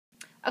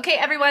Okay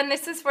everyone,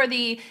 this is for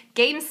the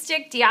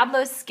GameStick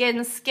Diablo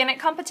Skinz Skin It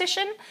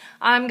competition.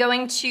 I'm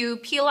going to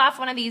peel off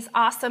one of these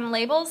awesome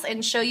labels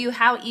and show you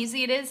how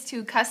easy it is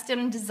to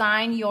custom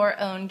design your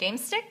own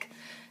GameStick.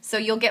 So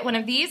you'll get one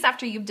of these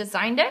after you've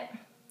designed it.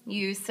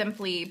 You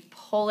simply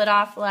pull it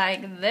off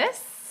like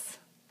this.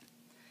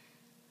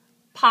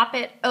 Pop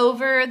it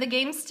over the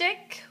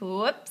GameStick.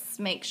 Whoops,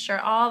 make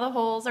sure all the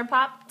holes are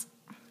popped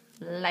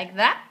like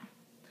that.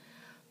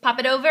 Pop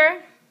it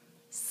over.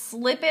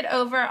 Slip it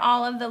over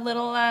all of the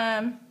little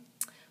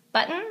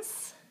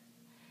buttons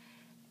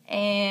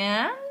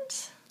and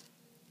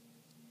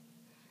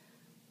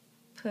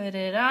put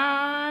it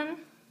on,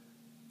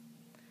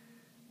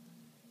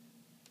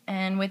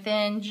 and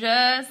within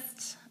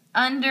just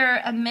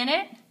under a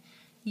minute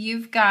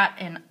you've got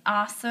an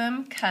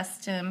awesome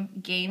custom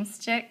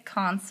GameStick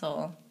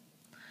console,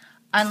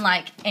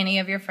 unlike any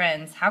of your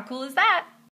friends. How cool is that?